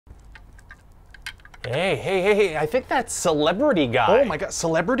Hey, I think that's Celebrity Guy. Oh my god,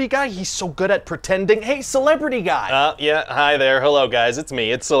 Celebrity Guy? He's so good at pretending. Hey, Celebrity Guy! Yeah, hi there. Hello, guys. It's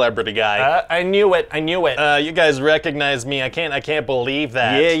me. It's Celebrity Guy. I knew it. You guys recognize me. I can't believe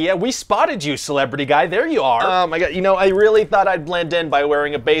that. Yeah, we spotted you, Celebrity Guy. There you are. Oh my god, I really thought I'd blend in by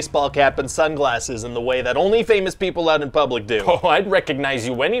wearing a baseball cap and sunglasses in the way that only famous people out in public do. Oh, I'd recognize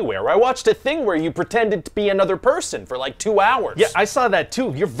you anywhere. I watched a thing where you pretended to be another person for like 2 hours. Yeah, I saw that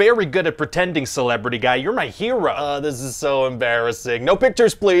too. You're very good at pretending, Celebrity Guy. You're my hero. This is so embarrassing. No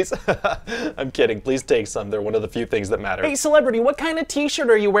pictures, please. I'm kidding. Please take some. They're one of the few things that matter. Hey, Celebrity, what kind of t-shirt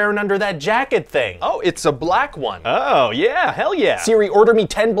are you wearing under that jacket thing? Oh, it's a black one. Oh, yeah, hell yeah. Siri, order me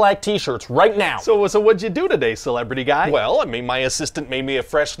 10 black t-shirts right now. So what'd you do today, Celebrity Guy? Well, my assistant made me a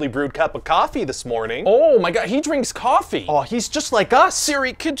freshly brewed cup of coffee this morning. Oh my god, he drinks coffee. Oh, he's just like us.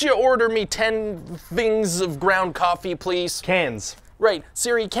 Siri, could you order me 10 things of ground coffee, please? Cans. Right.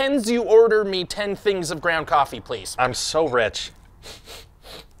 Siri, can you order me 10 things of ground coffee, please? I'm so rich.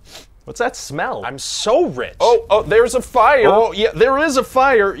 What's that smell? I'm so rich. Oh, there's a fire. Oh, yeah, there is a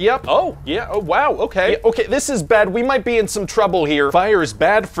fire. Yep. Oh, yeah. Oh, wow. Okay. Yeah, okay, this is bad. We might be in some trouble here. Fire is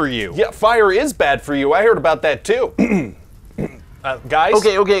bad for you. Yeah, fire is bad for you. I heard about that too. Guys?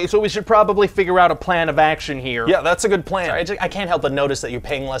 Okay, so we should probably figure out a plan of action here. Yeah, that's a good plan. Sorry, I can't help but notice that you're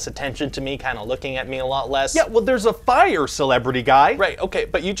paying less attention to me, kind of looking at me a lot less. Yeah, well, there's a fire, Celebrity Guy. Right, okay,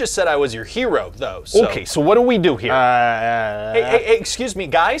 but you just said I was your hero, though, so... Okay, so what do we do here? Hey, excuse me,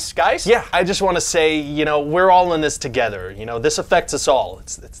 guys? Yeah. I just want to say, we're all in this together. This affects us all.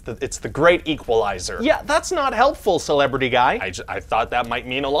 It's the great equalizer. Yeah, that's not helpful, Celebrity Guy. I thought that might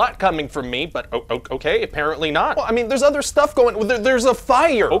mean a lot coming from me, but okay, apparently not. Well, I mean, there's other stuff going... There's a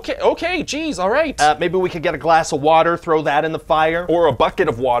fire. Okay, geez, all right. Maybe we could get a glass of water, throw that in the fire. Or a bucket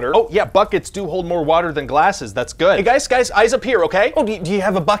of water. Oh, yeah, buckets do hold more water than glasses. That's good. Hey, guys, eyes up here, okay? Oh, do you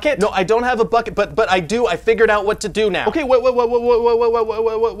have a bucket? No, I don't have a bucket, but I do. I figured out what to do now. Okay, what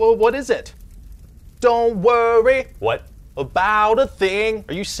is it? Don't worry. What? About a thing.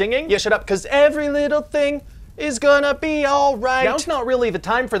 Are you singing? Yeah, shut up, because every little thing is gonna be alright. Now's not really the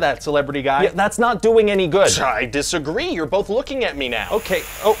time for that, Celebrity Guy. Yeah, that's not doing any good. I disagree. You're both looking at me now. Okay.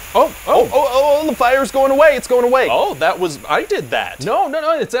 Oh, the fire's going away. It's going away. Oh, I did that. No,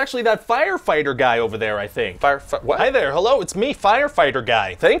 it's actually that firefighter guy over there, I think. What? Hi there. Hello, it's me, Firefighter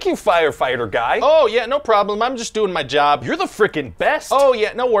Guy. Thank you, Firefighter Guy. Oh, yeah, no problem. I'm just doing my job. You're the frickin' best. Oh,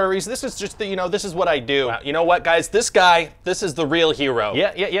 yeah, no worries. This is just this is what I do. Wow, you know what, guys? This is the real hero.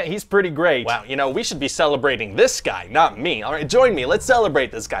 Yeah, he's pretty great. Wow, we should be celebrating this guy, not me. All right, join me. Let's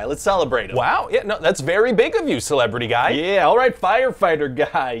celebrate this guy. Let's celebrate him. Wow, yeah, no, that's very big of you, Celebrity Guy. Yeah, all right, Firefighter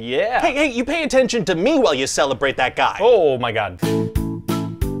Guy, yeah. Hey, you pay attention to me while you celebrate that guy. Oh my god.